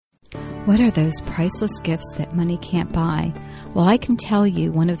What are those priceless gifts that money can't buy? Well, I can tell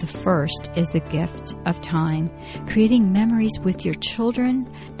you one of the first is the gift of time, creating memories with your children.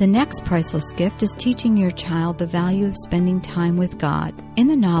 The next priceless gift is teaching your child the value of spending time with God. In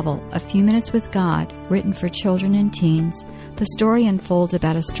the novel, A Few Minutes with God, written for children and teens, the story unfolds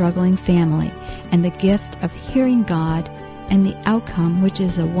about a struggling family and the gift of hearing God and the outcome, which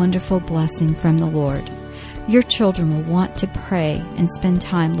is a wonderful blessing from the Lord. Your children will want to pray and spend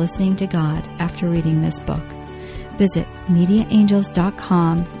time listening to God after reading this book. Visit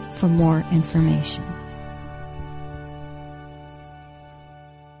MediaAngels.com for more information.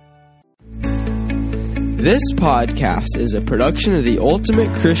 This podcast is a production of the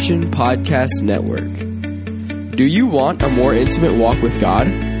Ultimate Christian Podcast Network. Do you want a more intimate walk with God?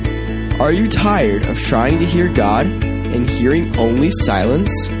 Are you tired of trying to hear God and hearing only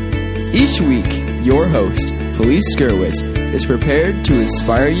silence? Each week, your host, Felice Skirwitz, is prepared to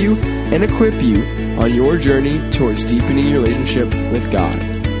inspire you and equip you on your journey towards deepening your relationship with God.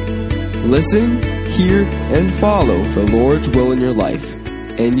 Listen, hear, and follow the Lord's will in your life,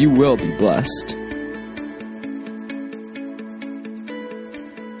 and you will be blessed.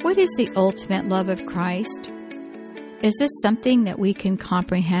 What is the ultimate love of Christ? Is this something that we can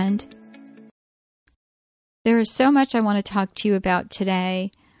comprehend? There is so much I want to talk to you about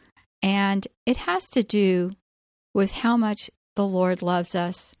today, and it has to do with how much the Lord loves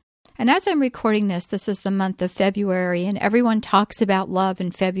us. And as I'm recording this, this is the month of February, and everyone talks about love in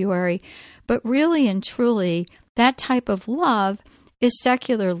February. But really and truly, that type of love is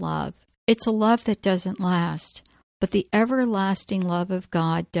secular love. It's a love that doesn't last, but the everlasting love of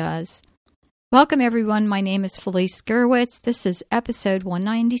God does. Welcome, everyone. My name is Felice Skirwitz. This is episode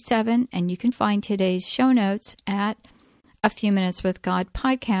 197, and you can find today's show notes at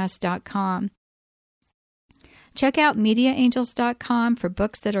afewminuteswithgodpodcast.com. Check out MediaAngels.com for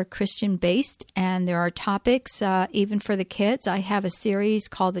books that are Christian-based, and there are topics even for the kids. I have a series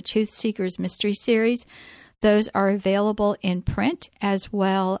called the Truth Seekers Mystery Series. Those are available in print as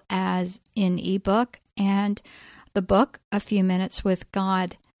well as in ebook, and the book, A Few Minutes with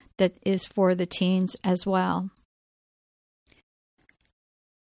God, that is for the teens as well.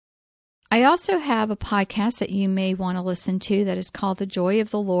 I also have a podcast that you may want to listen to that is called The Joy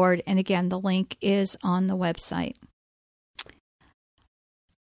of the Lord. And again, the link is on the website.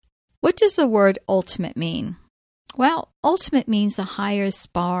 What does the word ultimate mean? Well, ultimate means the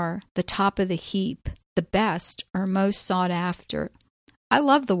highest bar, the top of the heap, the best or most sought after. I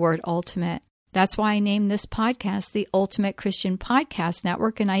love the word ultimate. That's why I named this podcast the Ultimate Christian Podcast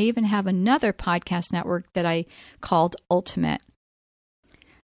Network. And I even have another podcast network that I called Ultimate.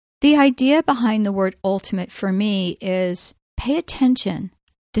 The idea behind the word ultimate for me is pay attention.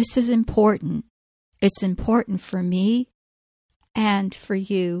 This is important. It's important for me and for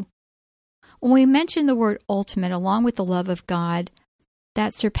you. When we mention the word ultimate along with the love of God,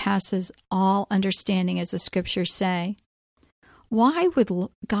 that surpasses all understanding, as the scriptures say. Why would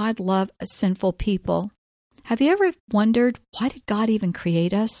God love a sinful people? Have you ever wondered, why did God even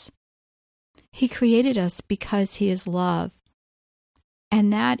create us? He created us because He is love.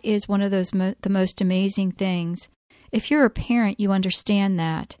 And that is one of those the most amazing things. If you're a parent, you understand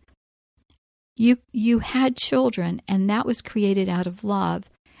that. You had children, and that was created out of love.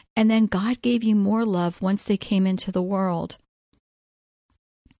 And then God gave you more love once they came into the world.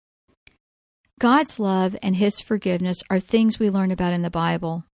 God's love and His forgiveness are things we learn about in the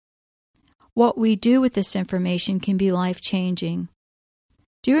Bible. What we do with this information can be life-changing.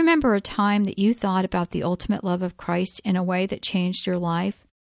 Do you remember a time that you thought about the ultimate love of Christ in a way that changed your life?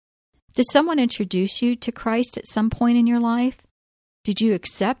 Did someone introduce you to Christ at some point in your life? Did you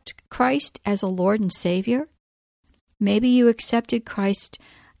accept Christ as a Lord and Savior? Maybe you accepted Christ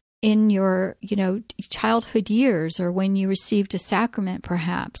in your, childhood years, or when you received a sacrament,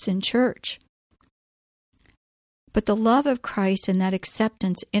 perhaps, in church. But the love of Christ and that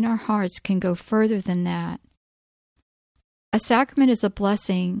acceptance in our hearts can go further than that. A sacrament is a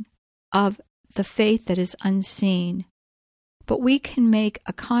blessing of the faith that is unseen, but we can make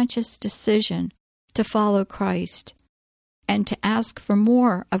a conscious decision to follow Christ and to ask for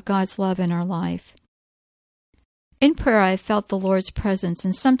more of God's love in our life. In prayer, I felt the Lord's presence,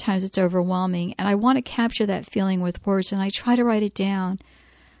 and sometimes it's overwhelming, and I want to capture that feeling with words, and I try to write it down,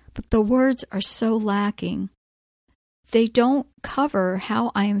 but the words are so lacking. They don't cover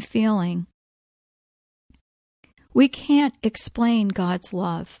how I am feeling. We can't explain God's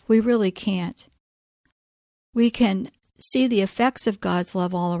love. We really can't. We can see the effects of God's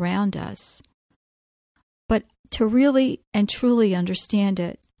love all around us. But to really and truly understand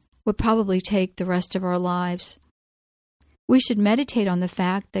it would probably take the rest of our lives. We should meditate on the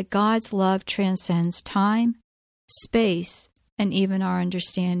fact that God's love transcends time, space, and even our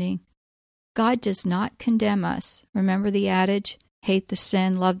understanding. God does not condemn us. Remember the adage, hate the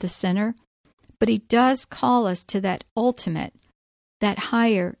sin, love the sinner? But He does call us to that ultimate, that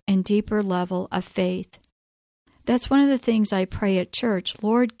higher and deeper level of faith. That's one of the things I pray at church.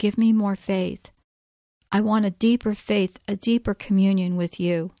 Lord, give me more faith. I want a deeper faith, a deeper communion with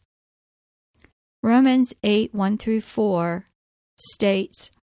You. Romans 8:1-4 states,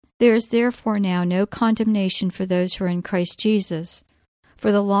 "There is therefore now no condemnation for those who are in Christ Jesus.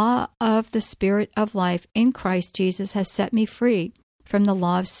 For the law of the Spirit of life in Christ Jesus has set me free from the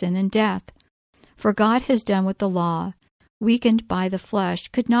law of sin and death. For God has done what the law, weakened by the flesh,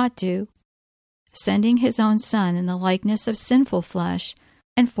 could not do, sending His own Son in the likeness of sinful flesh,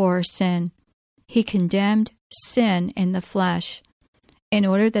 and for our sin. He condemned sin in the flesh, in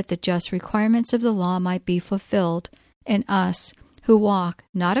order that the just requirements of the law might be fulfilled in us who walk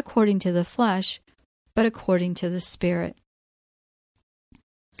not according to the flesh, but according to the Spirit."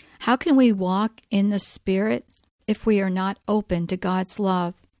 How can we walk in the Spirit if we are not open to God's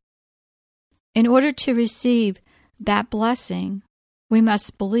love? In order to receive that blessing, we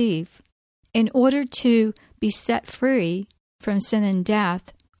must believe. In order to be set free from sin and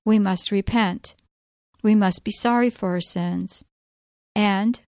death, we must repent. We must be sorry for our sins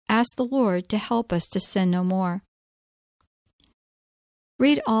and ask the Lord to help us to sin no more.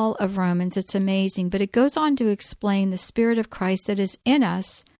 Read all of Romans, it's amazing, but it goes on to explain the Spirit of Christ that is in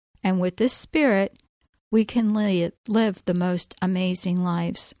us, and with this Spirit, we can live the most amazing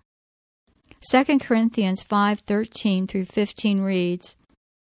lives. 2 Corinthians 5:13-15 reads,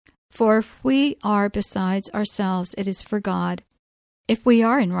 "For if we are besides ourselves, it is for God. If we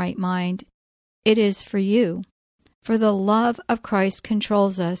are in right mind, it is for you. For the love of Christ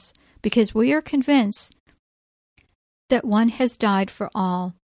controls us, because we are convinced that one has died for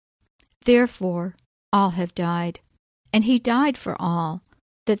all. Therefore, all have died. And He died for all,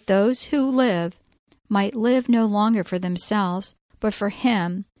 that those who live might live no longer for themselves, but for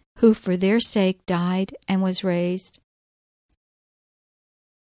Him who for their sake died and was raised."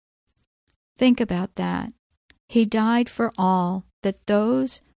 Think about that. He died for all, that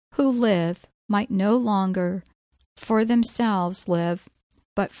those who live might no longer for themselves live,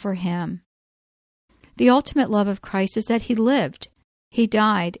 but for Him. The ultimate love of Christ is that He lived, He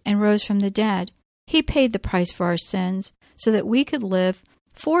died, and rose from the dead. He paid the price for our sins so that we could live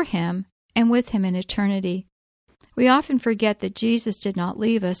for Him and with Him in eternity. We often forget that Jesus did not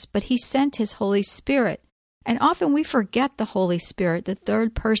leave us, but He sent His Holy Spirit. And often we forget the Holy Spirit, the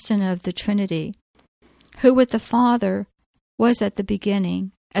third person of the Trinity, who with the Father was at the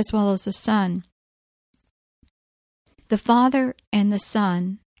beginning, as well as the Son. The Father and the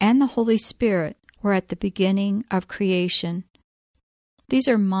Son and the Holy Spirit were at the beginning of creation. These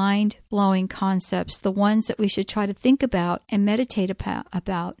are mind-blowing concepts, the ones that we should try to think about and meditate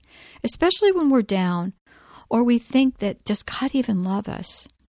about, especially when we're down or we think that, does God even love us?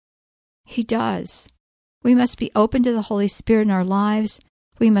 He does. We must be open to the Holy Spirit in our lives.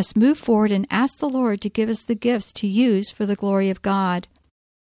 We must move forward and ask the Lord to give us the gifts to use for the glory of God.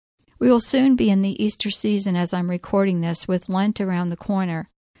 We will soon be in the Easter season as I'm recording this, with Lent around the corner,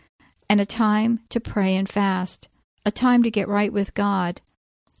 and a time to pray and fast, a time to get right with God,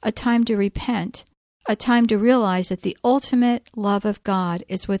 a time to repent, a time to realize that the ultimate love of God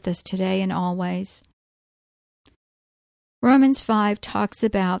is with us today and always. Romans 5 talks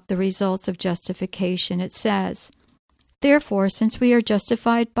about the results of justification. It says, "Therefore, since we are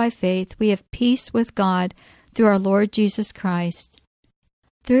justified by faith, we have peace with God through our Lord Jesus Christ.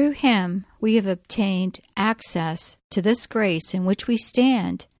 Through Him we have obtained access to this grace in which we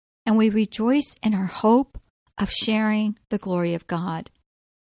stand, and we rejoice in our hope of sharing the glory of God.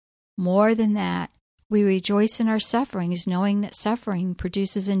 More than that, we rejoice in our sufferings, knowing that suffering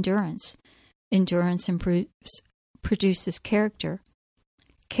produces endurance. Endurance produces character.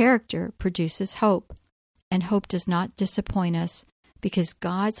 Character produces hope, and hope does not disappoint us, because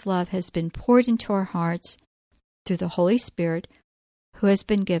God's love has been poured into our hearts through the Holy Spirit who has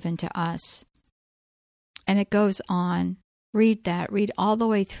been given to us." And it goes on. Read that. Read all the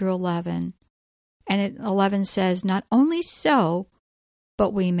way through 11. And 11 says, "Not only so,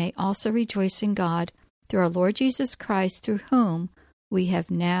 but we may also rejoice in God through our Lord Jesus Christ, through whom we have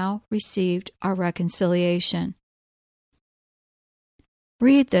now received our reconciliation."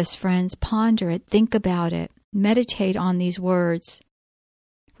 Read this, friends. Ponder it. Think about it. Meditate on these words.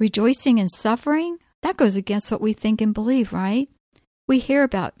 Rejoicing in suffering? That goes against what we think and believe, right? We hear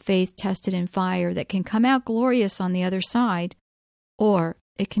about faith tested in fire that can come out glorious on the other side, or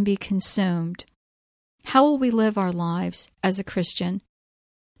it can be consumed. How will we live our lives as a Christian?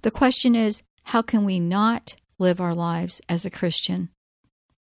 The question is, how can we not live our lives as a Christian?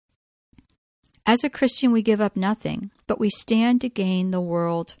 As a Christian, we give up nothing, but we stand to gain the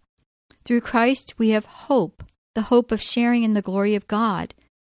world. Through Christ, we have hope, the hope of sharing in the glory of God.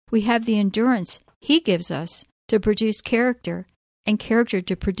 We have the endurance He gives us to produce character, and character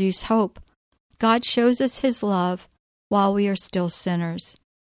to produce hope. God shows us His love while we are still sinners.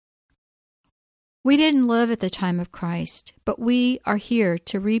 We didn't live at the time of Christ, but we are here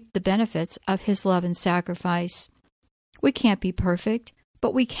to reap the benefits of His love and sacrifice. We can't be perfect,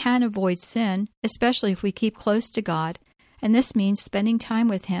 but we can avoid sin, especially if we keep close to God, and this means spending time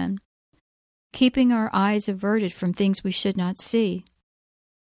with Him, keeping our eyes averted from things we should not see,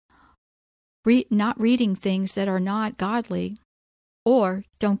 not reading things that are not godly, or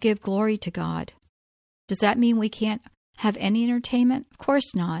don't give glory to God. Does that mean we can't have any entertainment? Of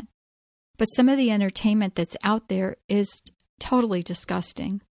course not. But some of the entertainment that's out there is totally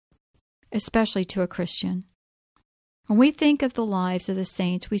disgusting, especially to a Christian. When we think of the lives of the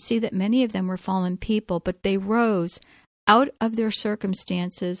saints, we see that many of them were fallen people, but they rose out of their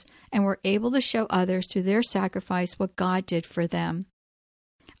circumstances and were able to show others through their sacrifice what God did for them.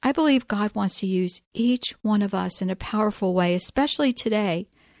 I believe God wants to use each one of us in a powerful way, especially today,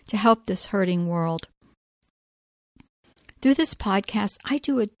 to help this hurting world. Through this podcast, I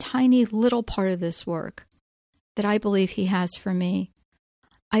do a tiny little part of this work that I believe He has for me.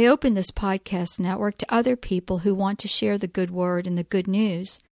 I open this podcast network to other people who want to share the good word and the good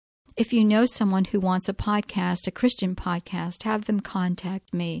news. If you know someone who wants a podcast, a Christian podcast, have them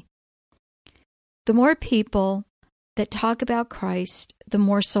contact me. The more people that talk about Christ, the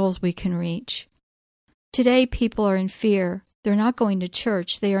more souls we can reach. Today, people are in fear. They're not going to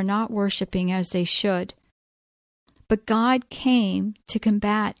church. They are not worshiping as they should. But God came to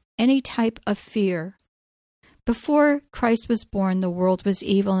combat any type of fear. Before Christ was born, the world was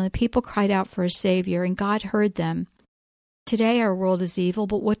evil, and the people cried out for a Savior, and God heard them. Today, our world is evil,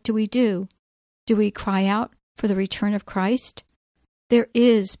 but what do? Do we cry out for the return of Christ? There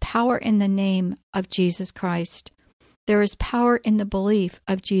is power in the name of Jesus Christ. There is power in the belief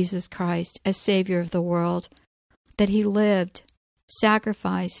of Jesus Christ as Savior of the world, that He lived,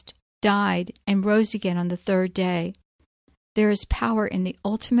 sacrificed, died, and rose again on the third day. There is power in the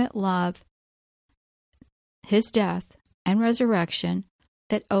ultimate love, His death and resurrection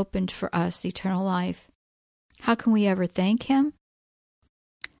that opened for us eternal life. How can we ever thank Him?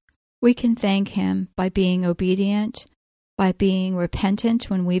 We can thank Him by being obedient, by being repentant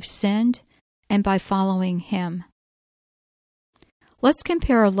when we've sinned, and by following Him. Let's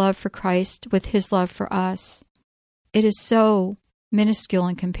compare our love for Christ with His love for us. It is so minuscule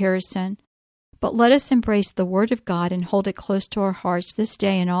in comparison, but let us embrace the Word of God and hold it close to our hearts this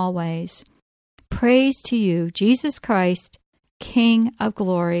day and always. Praise to you, Jesus Christ, King of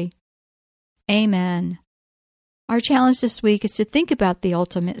glory. Amen. Our challenge this week is to think about the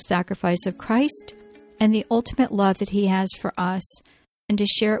ultimate sacrifice of Christ and the ultimate love that He has for us, and to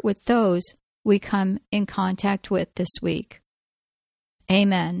share it with those we come in contact with this week.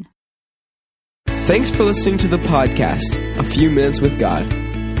 Amen. Thanks for listening to the podcast, A Few Minutes with God.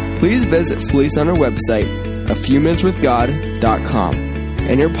 Please visit Felice on our website, afewminuteswithgod.com,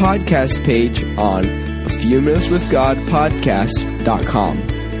 and your podcast page on afewminuteswithgodpodcast.com.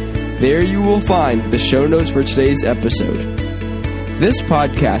 There you will find the show notes for today's episode. This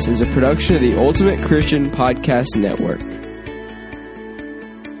podcast is a production of the Ultimate Christian Podcast Network.